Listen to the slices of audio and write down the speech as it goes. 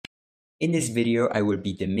In this video, I will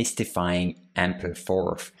be demystifying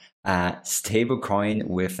Ampleforth, a stablecoin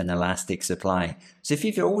with an elastic supply. So if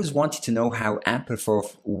you've always wanted to know how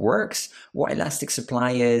Ampleforth works, what elastic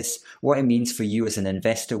supply is, what it means for you as an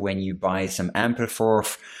investor when you buy some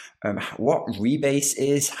Ampleforth, what rebase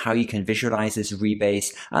is, how you can visualize this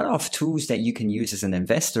rebase, a lot of tools that you can use as an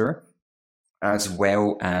investor, as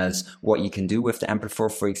well as what you can do with the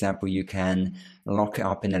Ampleforth. For example, you can lock it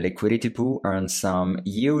up in a liquidity pool, earn some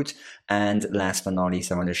yield. And last but not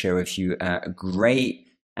least, I want to share with you a great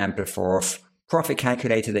Ampleforth profit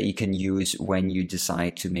calculator that you can use when you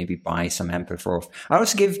decide to maybe buy some Ampleforth. I'll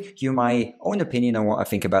also give you my own opinion on what I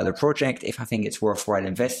think about the project, if I think it's worthwhile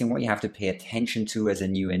investing, what you have to pay attention to as a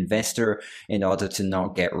new investor in order to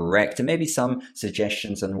not get wrecked, and maybe some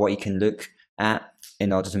suggestions on what you can look at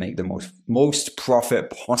in order to make the most profit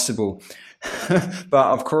possible. But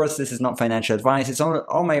of course, this is not financial advice. It's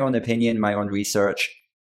all my own opinion, my own research.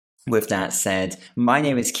 With that said, my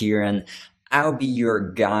name is Kieran. I'll be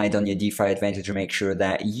your guide on your DeFi adventure to make sure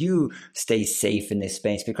that you stay safe in this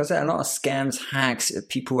space, because there are a lot of scams, hacks,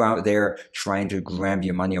 people out there trying to grab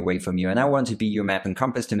your money away from you. And I want to be your map and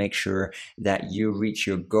compass to make sure that you reach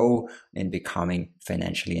your goal in becoming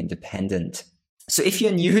financially independent. So if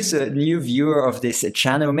you're a new viewer of this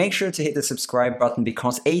channel, make sure to hit the subscribe button,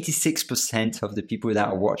 because 86% of the people that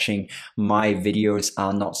are watching my videos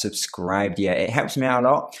are not subscribed yet. It helps me out a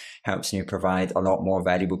lot, helps me provide a lot more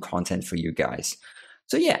valuable content for you guys.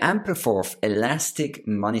 So yeah, Ampleforth, elastic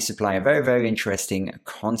money supply, a very, very interesting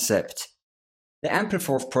concept. The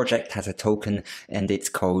Ampleforth project has a token and it's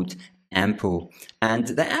called Ample. And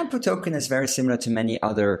the Ample token is very similar to many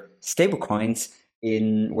other stablecoins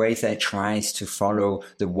in ways that it tries to follow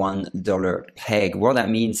the $1 peg. What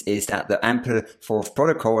that means is that the Ampleforth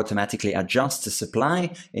protocol automatically adjusts the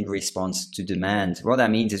supply in response to demand. What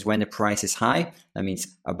that means is when the price is high, that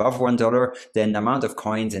means above $1, then the amount of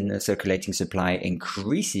coins in the circulating supply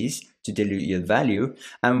increases to dilute your value.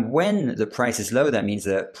 And when the price is low, that means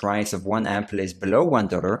the price of one Ample is below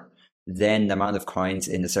 $1, then the amount of coins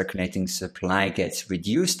in the circulating supply gets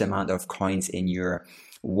reduced. The amount of coins in your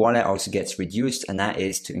wallet also gets reduced, and that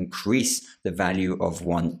is to increase the value of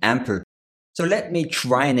one Ample. So let me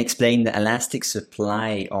try and explain the elastic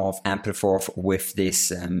supply of Ampleforth with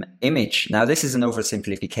this image. Now, this is an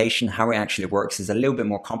oversimplification. How it actually works is a little bit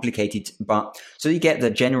more complicated, but so you get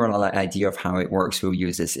the general idea of how it works, we'll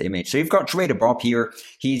use this image. So you've got Trader Bob here.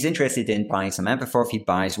 He's interested in buying some Ampleforth. He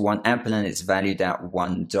buys one Ample and it's valued at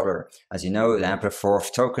 $1. As you know, the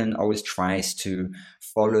Ampleforth token always tries to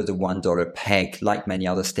follow the $1 peg like many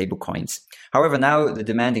other stablecoins. However, now the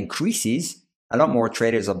demand increases. A lot more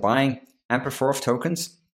traders are buying Ampleforth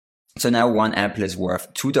tokens. So now one Ample is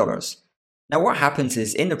worth $2. Now what happens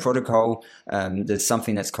is in the protocol, there's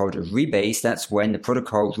something that's called a rebase. That's when the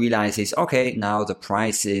protocol realizes, okay, now the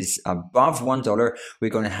price is above $1. We're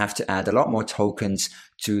going to have to add a lot more tokens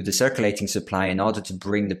to the circulating supply in order to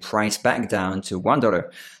bring the price back down to $1.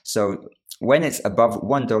 So when it's above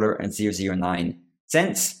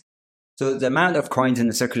 $1.009, so the amount of coins in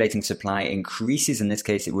the circulating supply increases. In this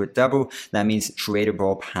case, it would double. That means Trader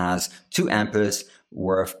Bob has two Amples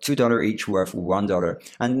worth $2 each, worth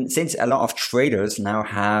 $1. And since a lot of traders now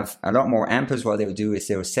have a lot more Amples, what they'll do is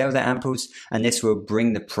they'll sell their Amples, and this will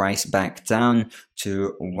bring the price back down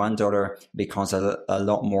to $1 because of a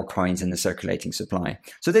lot more coins in the circulating supply.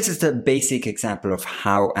 So this is the basic example of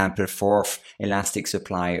how Ampleforth elastic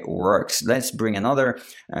supply works. Let's bring another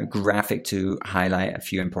graphic to highlight a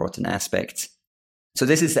few important aspects. So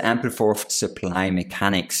this is the Ampleforth supply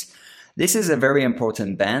mechanics. This is a very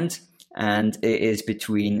important band, and it is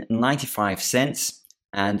between 95 cents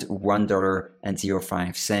and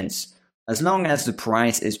 $1.05. As long as the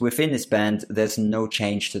price is within this band, there's no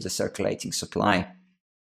change to the circulating supply.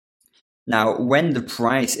 Now, when the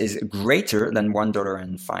price is greater than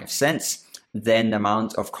 $1.05, then the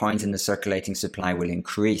amount of coins in the circulating supply will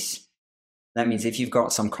increase. That means if you've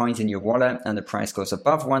got some coins in your wallet and the price goes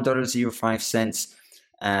above $1.05,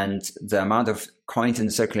 and the amount of coins in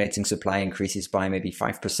the circulating supply increases by maybe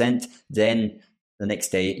 5%, then the next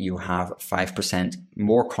day you have 5%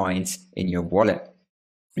 more coins in your wallet.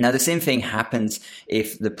 Now, the same thing happens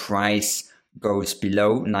if the price goes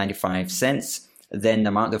below 95 cents, then the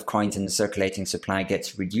amount of coins in the circulating supply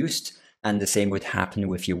gets reduced, and the same would happen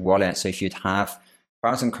with your wallet. So if you'd have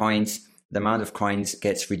 1,000 coins, the amount of coins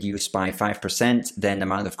gets reduced by 5%, then the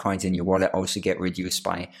amount of coins in your wallet also get reduced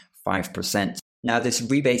by 5%. Now, this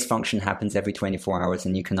rebase function happens every 24 hours,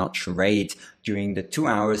 and you cannot trade during the 2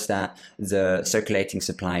 hours that the circulating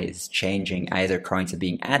supply is changing. Either coins are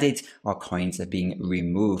being added or coins are being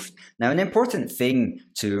removed. Now, an important thing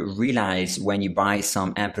to realize when you buy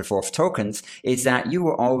some Ampleforth tokens is that you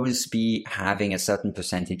will always be having a certain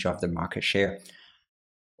percentage of the market share.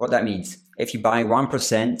 What that means, if you buy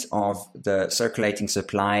 1% of the circulating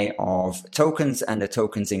supply of tokens and the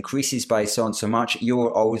tokens increases by so and so much, you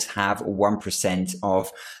will always have 1%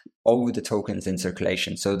 of all the tokens in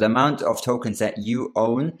circulation. So the amount of tokens that you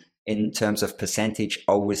own in terms of percentage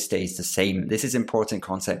always stays the same. This is an important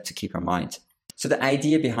concept to keep in mind. So the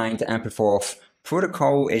idea behind the Ampleforth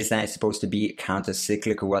protocol is that it's supposed to be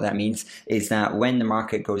counter-cyclical. What that means is that when the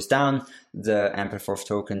market goes down, the Ampleforth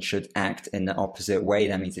token should act in the opposite way.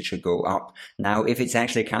 That means it should go up. Now, if it's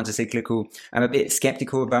actually counter-cyclical, I'm a bit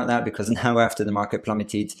skeptical about that, because now after the market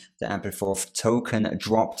plummeted, the Ampleforth token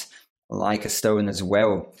dropped like a stone as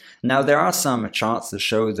well. Now, there are some charts that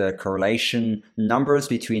show the correlation numbers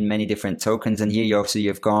between many different tokens, and here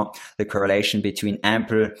you've got the correlation between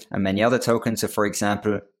Ample and many other tokens. So for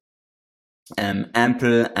example,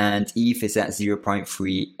 Ample and ETH is at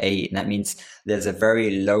 0.38. That means there's a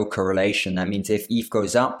very low correlation. That means if ETH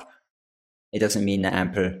goes up, it doesn't mean that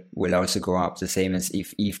Ample will also go up. The same as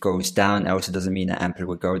if ETH goes down, it also doesn't mean that Ample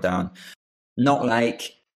will go down. Not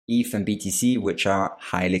like ETH and BTC, which are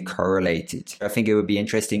highly correlated. I think it would be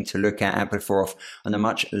interesting to look at Ampleforth on a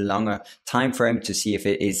much longer time frame to see if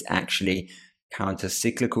it is actually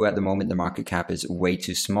counter-cyclical. At the moment, the market cap is way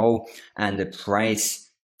too small, and the price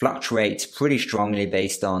fluctuates pretty strongly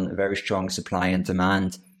based on very strong supply and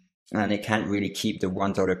demand, and it can't really keep the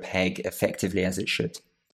 $1 peg effectively as it should.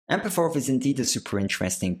 Ampleforth is indeed a super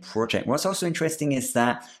interesting project. What's also interesting is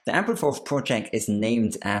that the Ampleforth project is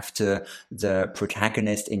named after the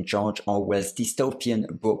protagonist in George Orwell's dystopian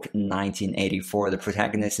book 1984. The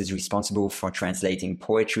protagonist is responsible for translating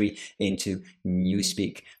poetry into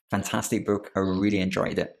newspeak. Fantastic book. I really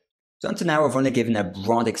enjoyed it. So until now, I've only given a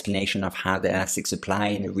broad explanation of how the elastic supply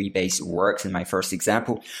and the rebase works in my first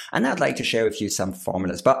example, and I'd like to share with you some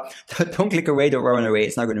formulas. But don't click away, don't run away,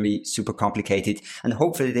 it's not going to be super complicated, and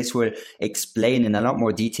hopefully this will explain in a lot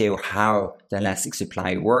more detail how the elastic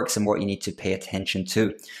supply works and what you need to pay attention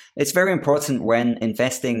to. It's very important when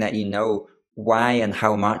investing that you know why and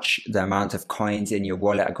how much the amount of coins in your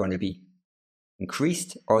wallet are going to be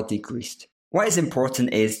increased or decreased. What is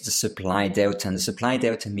important is the supply delta, and the supply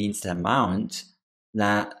delta means the amount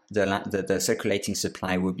that the circulating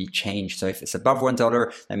supply will be changed. So if it's above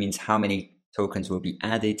 $1, that means how many tokens will be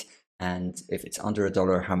added, and if it's under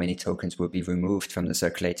 $1, how many tokens will be removed from the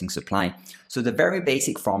circulating supply. So the very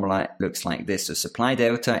basic formula looks like this. So supply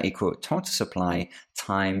delta equal total supply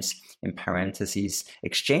times, in parentheses,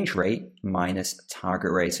 exchange rate minus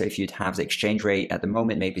target rate. So if you'd have the exchange rate at the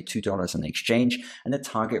moment, maybe $2 on the exchange, and the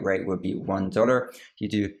target rate would be $1, you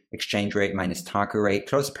do exchange rate minus target rate,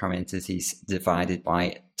 close parentheses, divided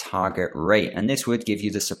by target rate. And this would give you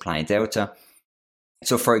the supply delta.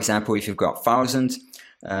 So for example, if you've got 1,000,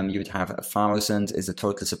 you would have 1,000 is the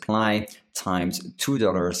total supply times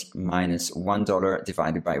 $2 minus $1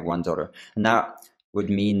 divided by $1. And that would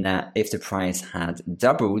mean that if the price had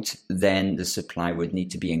doubled, then the supply would need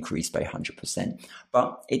to be increased by 100%.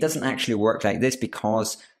 But it doesn't actually work like this,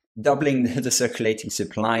 because doubling the circulating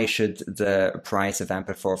supply, should the price of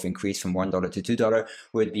Ampleforth increase from $1 to $2,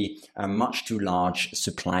 would be a much too large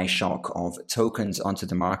supply shock of tokens onto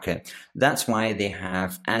the market. That's why they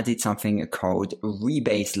have added something called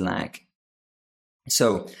rebase lag.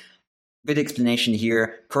 So, good explanation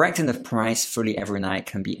here. Correcting the price fully every night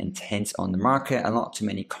can be intense on the market. A lot too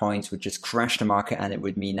many coins would just crash the market, and it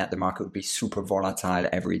would mean that the market would be super volatile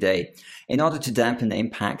every day. In order to dampen the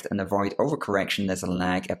impact and avoid overcorrection, there's a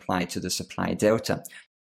lag applied to the supply delta.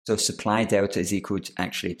 So supply delta is equal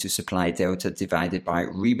to supply delta divided by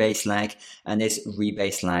rebase lag, and this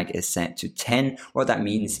rebase lag is set to 10. What that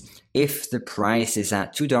means, if the price is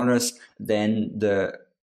at $2, then the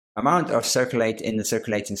amount of the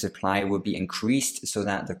circulating supply will be increased so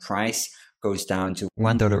that the price goes down to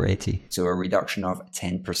 $1.80. So a reduction of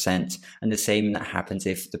 10%. And the same happens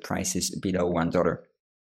if the price is below $1.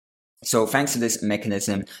 So thanks to this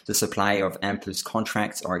mechanism, the supply of Ample's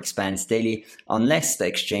contracts expands daily unless the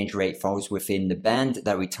exchange rate falls within the band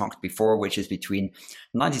that we talked before, which is between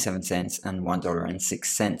 97 cents and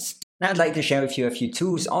 $1.06. Now I'd like to share with you a few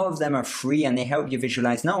tools. All of them are free, and they help you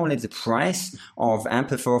visualize not only the price of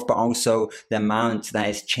Ampleforth, but also the amount that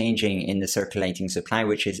is changing in the circulating supply,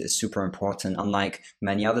 which is super important. Unlike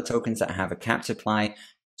many other tokens that have a capped supply,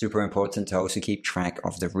 super important to also keep track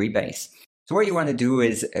of the rebase. So what you want to do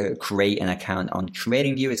is create an account on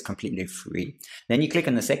TradingView. It's completely free. Then you click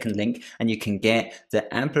on the second link and you can get the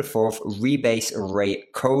Ampleforth rebase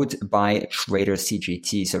rate code by Trader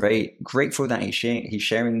CGT. So very grateful that he's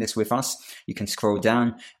sharing this with us. You can scroll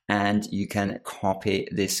down and you can copy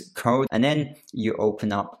this code. And then you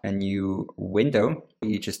open up a new window.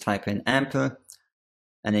 You just type in Ample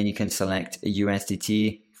and then you can select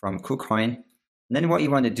USDT from KuCoin. And then what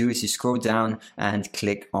you want to do is you scroll down and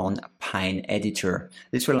click on Pine Editor.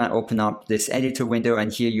 This will now open up this editor window,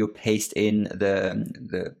 and here you paste in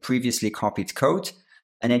the previously copied code.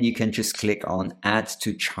 And then you can just click on Add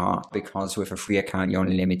to Chart, because with a free account, you're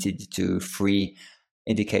only limited to 3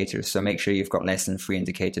 indicators. So make sure you've got less than 3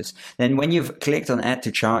 indicators. Then when you've clicked on Add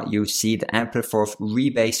to Chart, you see the Ampleforth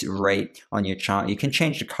rebase rate on your chart. You can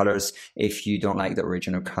change the colors if you don't like the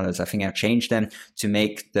original colors. I think I've changed them to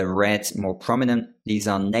make the red more prominent. These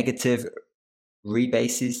are negative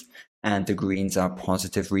rebases and the greens are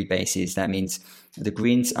positive rebases. That means the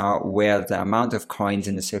greens are where the amount of coins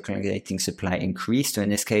in the circulating supply increased. So in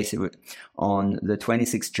this case, it would, on the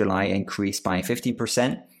 26th July, increased by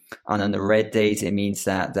 15%. And on the red days, it means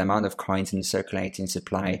that the amount of coins in the circulating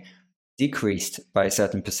supply decreased by a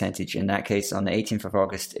certain percentage. In that case, on the 18th of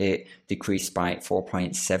August, it decreased by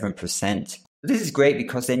 4.7%. This is great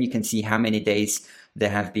because then you can see how many days there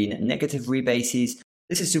have been negative rebases.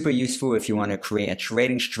 This is super useful if you want to create a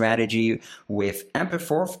trading strategy with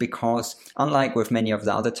Ampleforth, because unlike with many of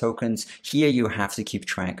the other tokens, here you have to keep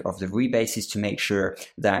track of the rebases to make sure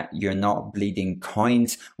that you're not bleeding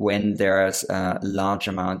coins when there's a large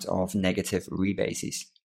amount of negative rebases.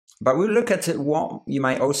 But we'll look at what you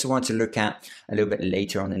might also want to look at a little bit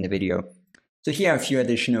later on in the video. So here are a few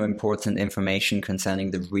additional important information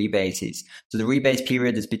concerning the rebases. So the rebase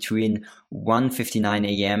period is between 1:59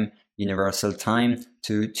 a.m. Universal Time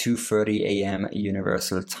to 2:30 a.m.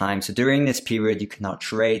 Universal Time. So during this period, you cannot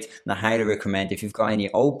trade. And I highly recommend, if you've got any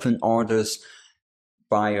open orders,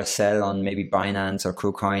 buy or sell on maybe Binance or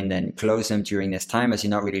KuCoin, then close them during this time, as you're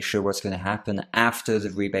not really sure what's going to happen after the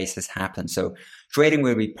rebase has happened. So trading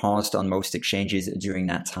will be paused on most exchanges during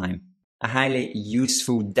that time. A highly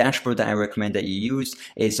useful dashboard that I recommend that you use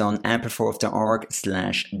is on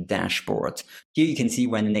ampleforth.org/dashboard. Here you can see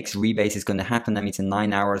when the next rebase is going to happen. That means in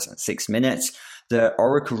 9 hours and 6 minutes. The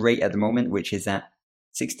Oracle rate at the moment, which is at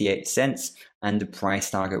 68 cents, and the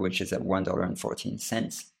price target, which is at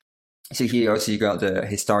 $1.14. So here also you got the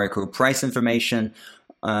historical price information.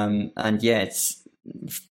 And yeah, it's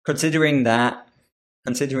considering that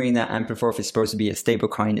Ampleforth is supposed to be a stable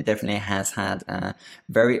coin, it definitely has had a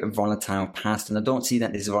very volatile past, and I don't see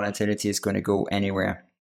that this volatility is going to go anywhere.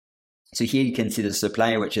 So here you can see the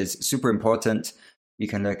supply, which is super important. You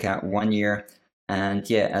can look at 1 year, and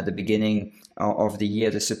yeah, at the beginning of the year,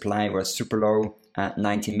 the supply was super low at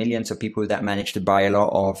 90 million. So people that managed to buy a lot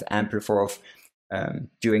of Ampleforth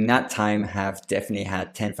during that time have definitely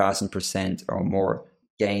had 10,000% or more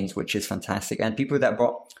gains, which is fantastic. And people that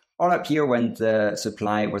bought all up here when the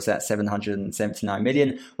supply was at 779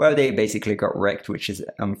 million, well, they basically got wrecked, which is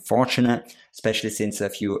unfortunate, especially since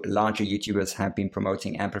a few larger YouTubers have been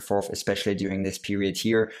promoting Ampleforth, especially during this period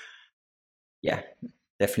here. Yeah,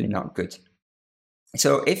 definitely not good.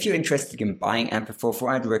 So if you're interested in buying Ampleforth,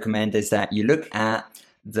 what I'd recommend is that you look at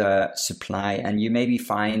the supply and you maybe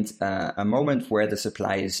find a moment where the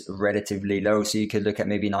supply is relatively low. So you could look at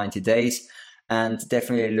maybe 90 days and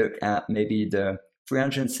definitely look at maybe the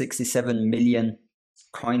 367 million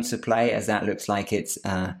coin supply, as that looks like it's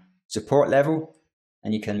support level,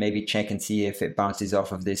 and you can maybe check and see if it bounces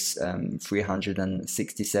off of this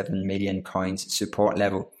 367 million coins support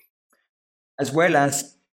level, as well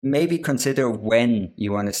as maybe consider when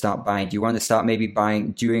you want to start buying. Do you want to start maybe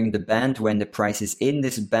buying during the band when the price is in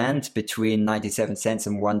this band between 97 cents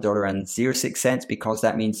and $1.06, because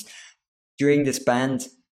that means during this band,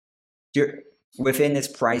 within this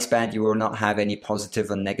price band, you will not have any positive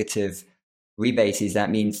or negative rebases. That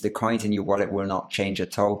means the coins in your wallet will not change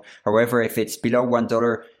at all. However, if it's below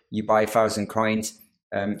 $1, you buy 1,000 coins.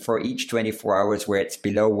 For each 24 hours where it's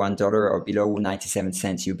below $1 or below 97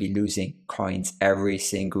 cents, you'll be losing coins every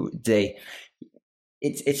single day.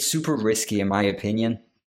 It's super risky in my opinion.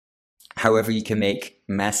 However, you can make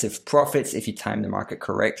massive profits if you time the market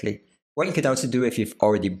correctly. What you could also do if you've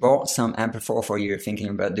already bought some Ampleforth or you're thinking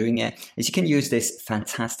about doing it is you can use this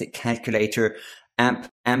fantastic calculator,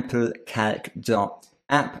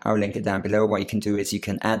 amplecalc.app. I'll link it down below. What you can do is you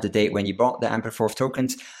can add the date when you bought the Ampleforth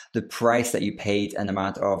tokens, the price that you paid, and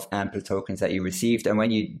amount of Ample tokens that you received. And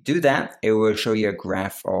when you do that, it will show you a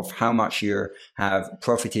graph of how much you have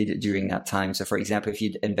profited during that time. So for example, if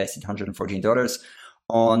you'd invested $114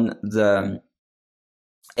 on the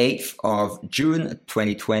 8th of June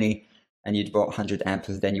 2020 and you'd bought 100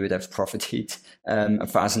 ampers, then you would have profited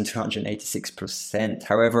 1,286%.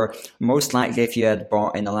 However, most likely if you had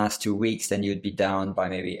bought in the last 2 weeks, then you'd be down by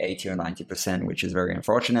maybe 80 or 90%, which is very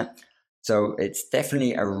unfortunate. So it's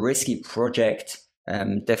definitely a risky project,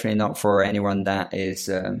 definitely not for anyone that is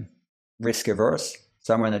risk averse,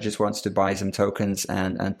 someone that just wants to buy some tokens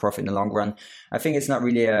and profit in the long run. I think it's not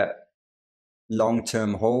really a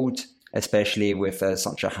long-term hold, especially with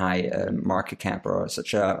such a high market cap or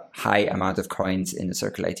such a high amount of coins in the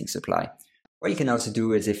circulating supply. What you can also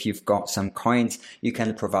do is if you've got some coins, you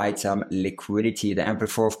can provide some liquidity. The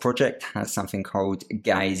Ampleforth project has something called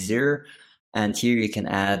Geyser, and here you can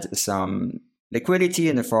add some liquidity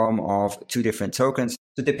in the form of 2 different tokens.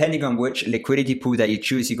 So depending on which liquidity pool that you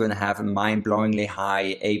choose, you're going to have a mind-blowingly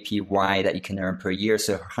high APY that you can earn per year.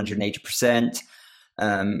 So 180%.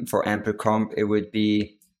 For AmpleComp, it would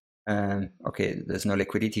be okay, there's no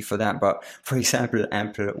liquidity for that, but for example,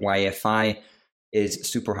 Ample YFI is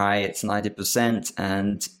super high, it's 90%,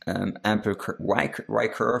 and Ample Y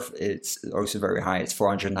curve, it's also very high, it's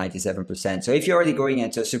 497%. So if you're already going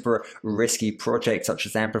into a super risky project such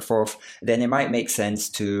as Ampleforth, then it might make sense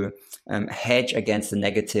to hedge against the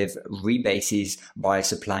negative rebases by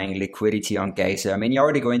supplying liquidity on Geyser. I mean, you're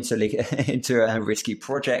already going into a risky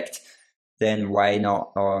project, then why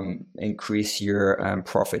not increase your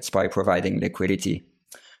profits by providing liquidity?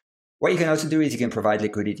 What you can also do is you can provide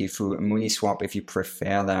liquidity through Mooniswap if you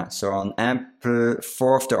prefer that. So on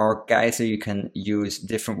Ampleforth or Geyser, you can use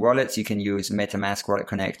different wallets. You can use MetaMask, Wallet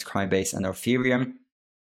Connect, Coinbase, and Ethereum.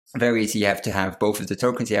 Very easy. You have to have both of the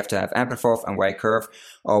tokens. You have to have Ampleforth and Y curve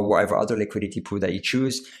or whatever other liquidity pool that you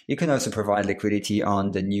choose. You can also provide liquidity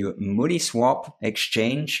on the new Mooniswap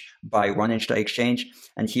exchange by 1inch.exchange.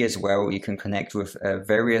 And here as well, you can connect with a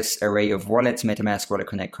various array of wallets, MetaMask, Wallet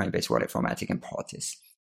Connect, Coinbase, Wallet Formatic, and Portis.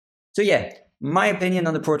 So yeah, my opinion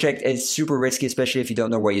on the project is super risky, especially if you don't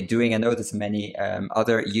know what you're doing. I know there's many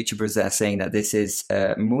other YouTubers that are saying that this is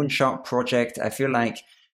a moonshot project. I feel like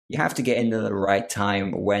you have to get in at the right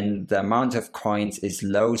time when the amount of coins is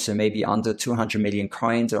low, so maybe under 200 million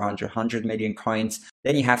coins or 100 million coins.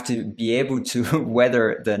 Then you have to be able to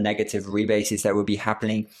weather the negative rebases that will be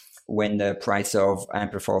happening when the price of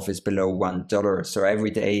Ampleforth is below $1. So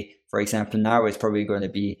every day, for example, now it's probably going to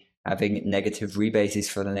be having negative rebases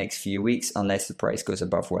for the next few weeks unless the price goes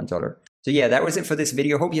above $1. So yeah, that was it for this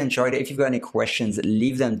video. Hope you enjoyed it. If you've got any questions,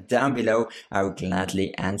 leave them down below. I will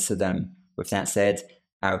gladly answer them. With that said,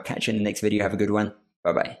 I'll catch you in the next video. Have a good one.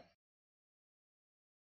 Bye-bye.